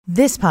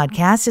This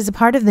podcast is a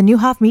part of the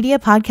Newhoff Media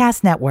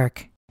Podcast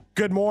Network.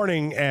 Good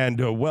morning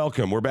and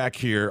welcome. We're back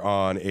here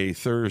on a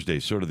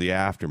Thursday, sort of the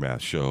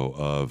aftermath show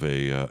of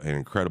an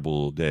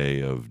incredible day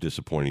of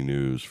disappointing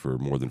news for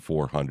more than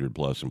 400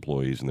 plus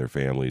employees and their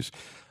families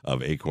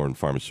of Acorn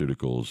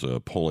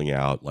Pharmaceuticals pulling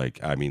out,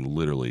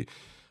 literally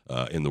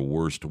in the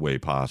worst way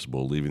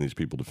possible, leaving these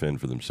people to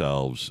fend for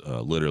themselves,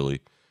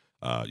 literally.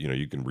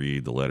 You can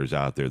read the letters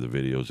out there, the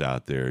videos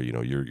out there.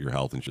 Your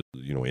health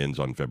insurance, ends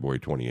on February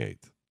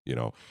 28th.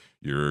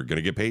 You're going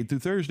to get paid through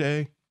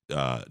Thursday.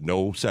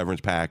 No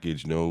severance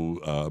package,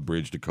 no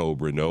bridge to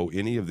COBRA, no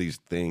any of these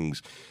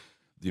things,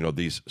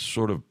 these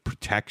sort of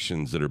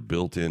protections that are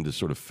built in to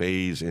sort of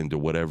phase into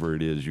whatever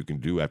it is you can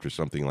do after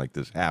something like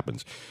this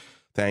happens.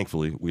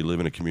 Thankfully, we live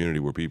in a community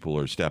where people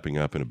are stepping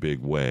up in a big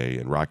way,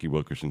 and Rocky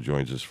Wilkerson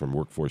joins us from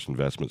Workforce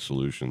Investment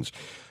Solutions.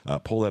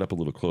 Pull that up a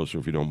little closer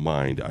if you don't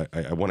mind.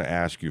 I want to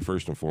ask you,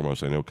 first and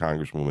foremost, I know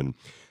Congresswoman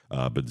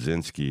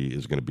Budzinski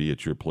is going to be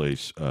at your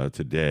place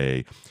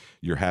today.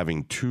 You're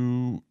having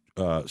two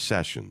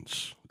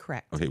sessions.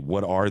 Correct. Okay,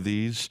 what are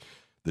these?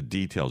 The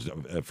details.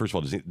 First of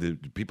all, do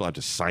people have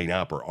to sign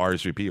up or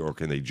RSVP, or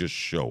can they just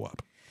show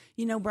up?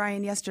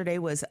 Brian, yesterday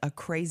was a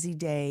crazy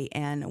day,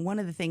 and one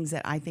of the things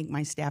that I think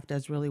my staff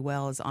does really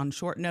well is on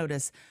short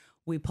notice,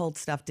 we pulled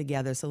stuff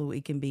together so that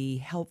we can be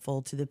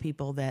helpful to the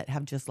people that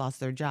have just lost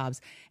their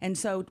jobs. And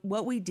so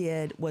what we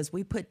did was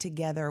we put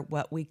together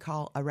what we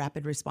call a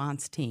rapid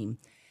response team.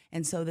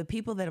 And so the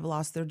people that have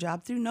lost their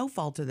job through no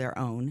fault of their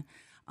own,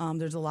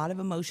 there's a lot of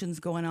emotions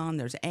going on.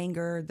 There's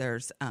anger.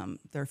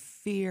 They're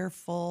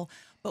fearful.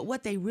 But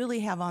what they really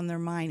have on their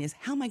mind is,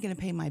 how am I going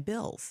to pay my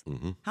bills?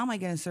 Mm-hmm. How am I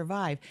going to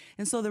survive?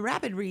 And so the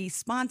rapid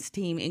response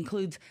team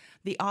includes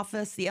the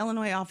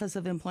Illinois Office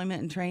of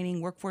Employment and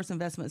Training, Workforce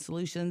Investment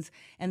Solutions,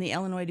 and the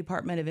Illinois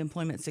Department of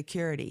Employment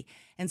Security.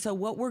 And so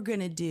what we're going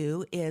to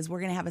do is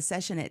we're going to have a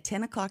session at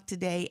 10 o'clock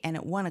today and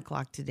at 1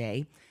 o'clock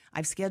today.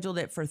 I've scheduled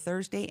it for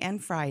Thursday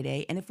and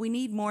Friday. And if we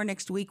need more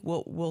next week,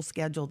 we'll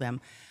schedule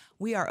them.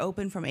 We are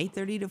open from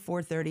 8:30 to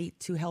 4:30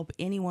 to help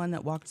anyone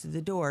that walks through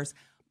the doors.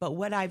 But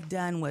what I've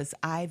done was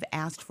I've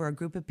asked for a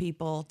group of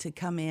people to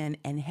come in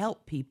and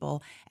help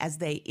people as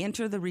they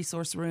enter the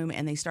resource room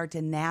and they start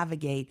to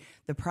navigate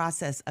the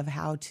process of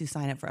how to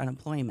sign up for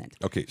unemployment.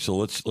 Okay, so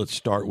let's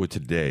start with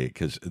today,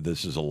 because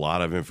this is a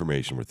lot of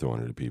information we're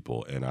throwing into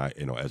people. And I,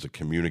 as a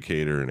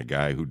communicator and a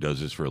guy who does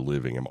this for a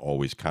living, I'm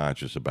always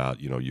conscious about,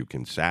 you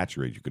can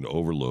saturate, you can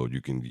overload, you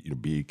can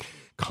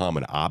become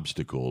an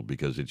obstacle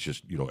because it's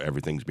just,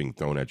 everything's being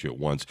thrown at you at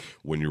once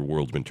when your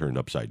world's been turned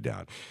upside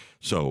down.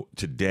 So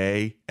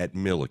today at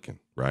Milliken,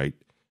 right,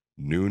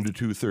 noon to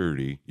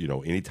 2:30,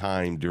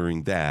 anytime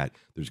during that,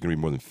 there's going to be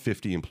more than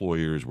 50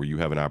 employers where you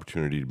have an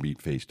opportunity to meet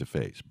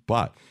face-to-face.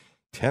 But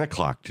 10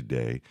 o'clock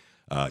today,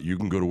 you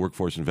can go to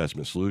Workforce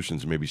Investment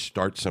Solutions and maybe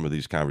start some of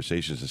these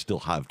conversations and still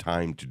have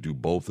time to do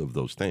both of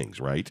those things,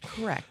 right?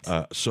 Correct.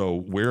 So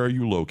where are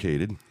you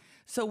located?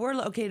 So we're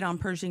located on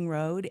Pershing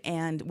Road,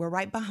 and we're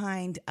right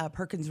behind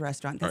Perkins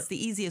Restaurant. That's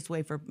the easiest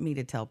way for me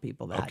to tell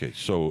people that. Okay,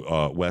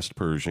 so West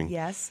Pershing.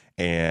 Yes.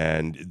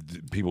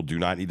 And people do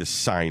not need to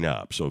sign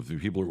up. So if the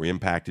people were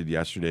impacted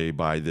yesterday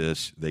by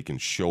this, they can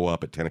show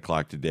up at 10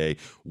 o'clock today.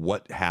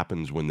 What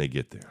happens when they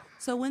get there?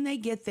 So when they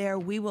get there,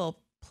 we will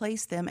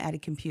place them at a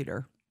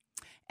computer,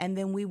 and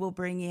then we will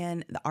bring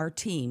in our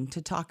team to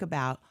talk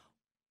about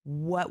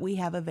what we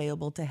have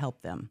available to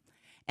help them.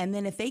 And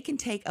then if they can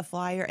take a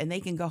flyer and they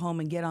can go home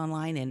and get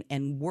online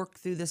and work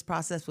through this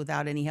process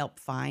without any help,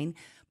 fine.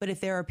 But if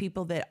there are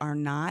people that are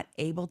not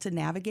able to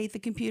navigate the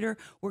computer,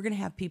 we're going to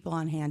have people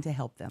on hand to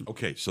help them.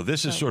 Okay, so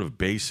this is sort of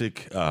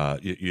basic,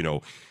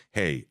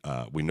 hey,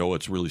 we know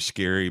it's really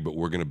scary, but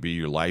we're going to be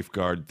your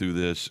lifeguard through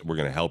this. We're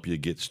going to help you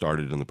get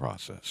started in the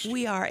process.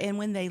 We are, and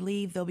when they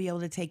leave, they'll be able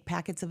to take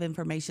packets of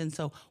information.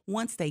 So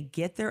once they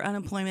get their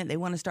unemployment, they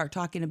want to start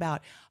talking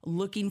about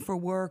looking for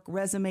work,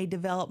 resume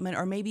development,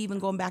 or maybe even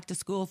going back to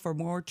school for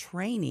more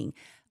training.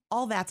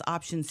 All that's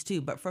options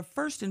too. But for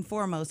first and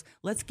foremost,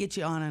 let's get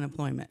you on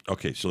unemployment.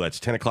 Okay, so that's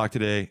 10 o'clock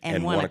today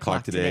and 1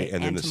 o'clock today,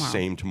 and then the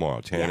same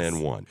tomorrow, 10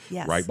 and 1,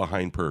 right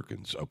behind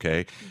Perkins,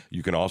 okay?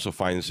 You can also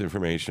find this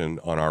information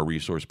on our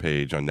resource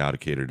page on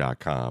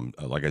nowdecatur.com.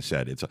 Like I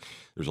said,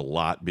 there's a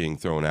lot being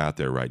thrown out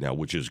there right now,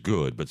 which is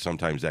good, but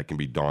sometimes that can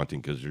be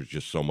daunting because there's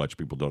just so much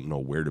people don't know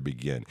where to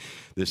begin.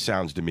 This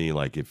sounds to me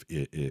like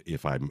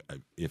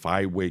if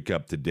I wake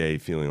up today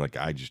feeling like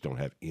I just don't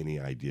have any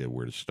idea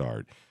where to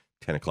start,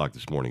 10 o'clock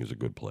this morning is a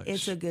good place.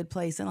 It's a good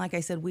place. And like I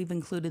said, we've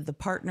included the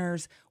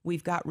partners.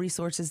 We've got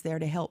resources there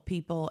to help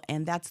people.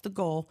 And that's the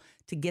goal,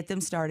 to get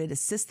them started,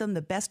 assist them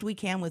the best we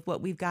can with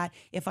what we've got.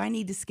 If I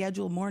need to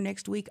schedule more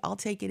next week, I'll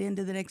take it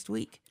into the next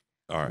week.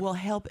 All right. We'll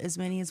help as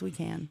many as we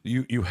can.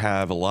 You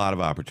have a lot of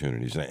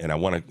opportunities. And I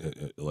want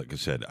to, like I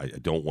said, I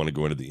don't want to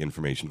go into the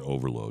information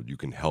overload. You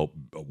can help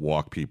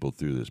walk people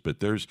through this.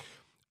 But there's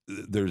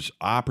there's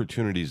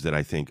opportunities that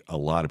I think a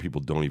lot of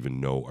people don't even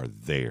know are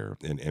there.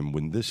 And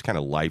when this kind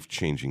of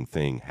life-changing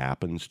thing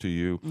happens to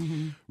you,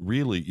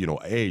 really, you know,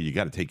 you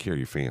got to take care of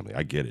your family.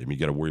 I get it. I mean, you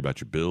got to worry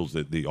about your bills,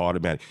 the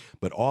automatic.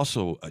 But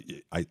also,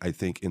 I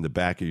think in the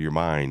back of your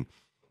mind,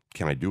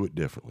 can I do it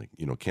differently?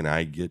 You know, can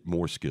I get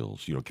more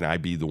skills? You know, can I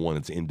be the one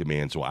that's in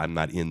demand so I'm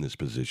not in this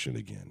position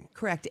again?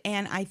 Correct.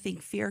 And I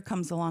think fear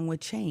comes along with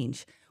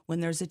change. When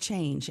there's a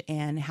change,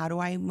 and how do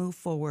I move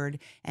forward,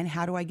 and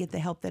how do I get the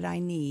help that I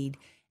need,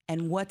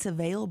 and what's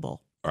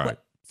available? All right.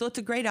 So it's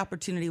a great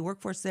opportunity.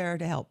 Workforce there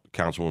to help.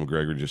 Councilwoman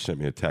Gregory just sent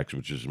me a text,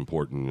 which is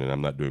important, and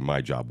I'm not doing my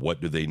job.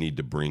 What do they need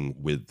to bring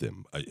with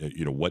them?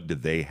 You know, what do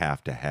they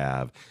have to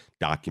have?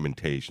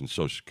 Documentation,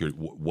 Social Security,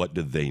 what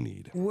do they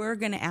need? We're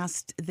going to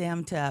ask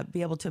them to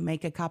be able to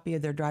make a copy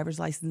of their driver's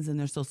license and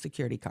their Social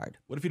Security card.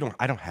 What if you don't?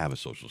 I don't have a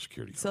Social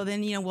Security card. So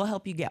then, you know, we'll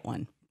help you get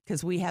one,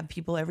 because we have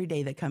people every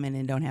day that come in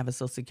and don't have a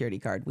Social Security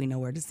card. We know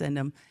where to send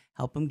them,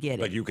 help them get it.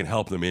 But you can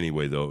help them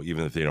anyway, though,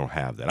 even if they don't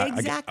have that.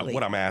 Exactly.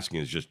 What I'm asking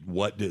is just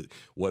what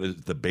is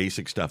the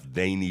basic stuff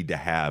they need to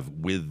have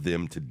with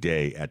them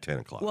today at 10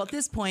 o'clock? Well, at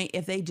this point,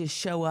 if they just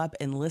show up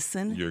and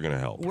listen, you're going to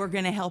help. We're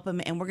going to help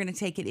them, and we're going to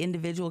take it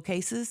individual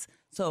cases.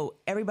 So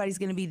everybody's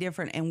going to be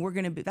different, and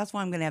that's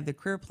why I'm going to have the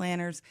career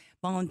planners,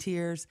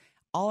 volunteers,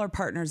 all our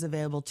partners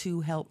available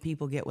to help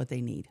people get what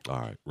they need. All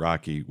right,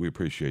 Rocky, we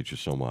appreciate you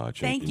so much.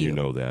 Thank and you. You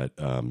know that,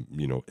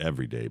 you know,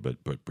 every day, but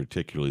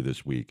particularly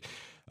this week.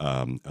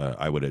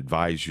 I would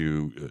advise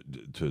you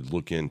to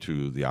look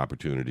into the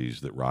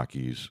opportunities that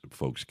Rocky's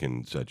folks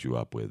can set you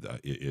up with.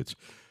 It's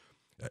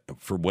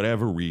for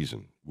whatever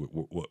reason,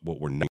 what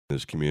we're not in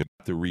this community,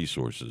 the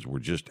resources, we're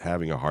just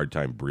having a hard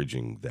time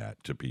bridging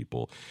that to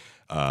people.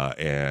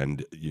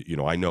 And, you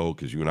know, I know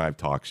because you and I have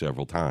talked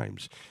several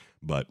times,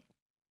 but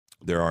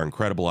there are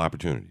incredible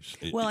opportunities.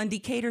 Well, and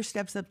Decatur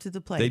steps up to the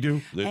plate. They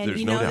do. And There's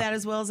you no know doubt. that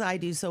as well as I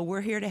do. So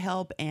we're here to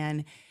help.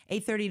 And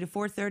 8:30 to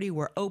 4:30,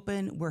 we're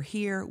open. We're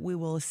here. We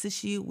will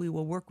assist you. We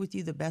will work with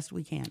you the best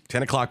we can.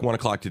 10 o'clock, 1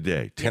 o'clock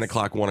today. 10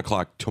 o'clock, 1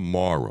 o'clock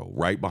tomorrow,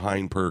 right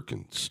behind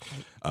Perkins.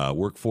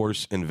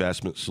 Workforce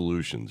Investment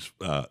Solutions.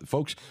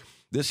 Folks,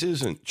 this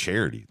isn't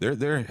charity. These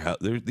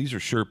are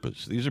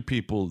Sherpas. These are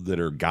people that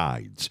are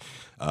guides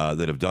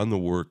that have done the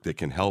work that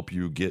can help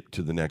you get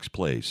to the next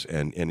place.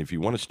 And if you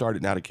want to start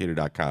at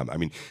nowdecatur.com, I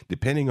mean,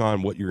 depending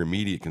on what your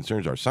immediate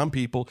concerns are, some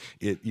people,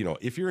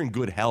 if you're in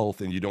good health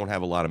and you don't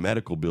have a lot of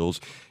medical bills,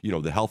 you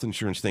know, the health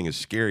insurance thing is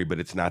scary, but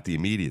it's not the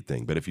immediate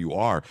thing. But if you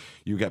are,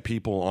 you've got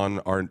people on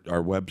our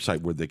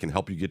website where they can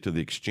help you get to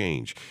the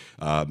exchange.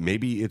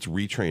 Maybe it's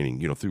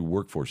retraining, you know, through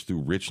Workforce,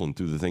 through Richland,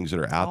 through the things that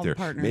are out All there.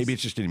 partners. Maybe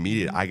it's just an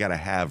immediate, I got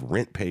to have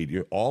rent paid.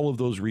 All of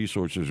those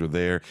resources are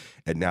there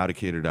at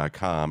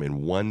nowdecatur.com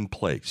in one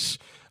place.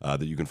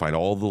 That you can find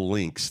all the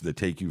links that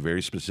take you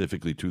very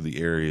specifically to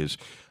the areas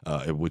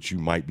at which you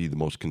might be the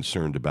most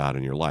concerned about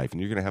in your life. And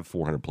you're going to have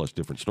 400 plus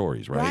different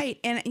stories, right? Right.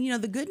 And, you know,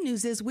 the good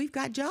news is we've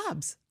got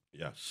jobs.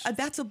 Yes.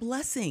 That's a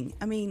blessing.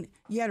 I mean,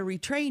 you got to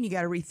retrain, you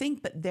got to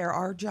rethink, but there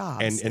are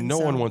jobs. And no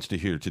one wants to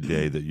hear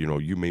today that, you know,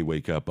 you may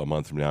wake up a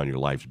month from now and your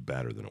life's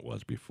better than it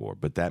was before,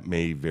 but that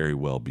may very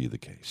well be the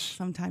case.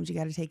 Sometimes you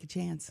got to take a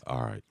chance.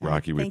 All right.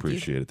 Rocky, we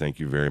appreciate it. Thank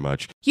you very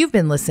much. You've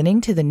been listening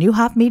to the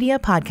Newhoff Media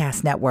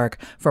Podcast Network.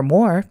 For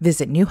more,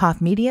 visit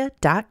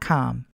newhoffmedia.com.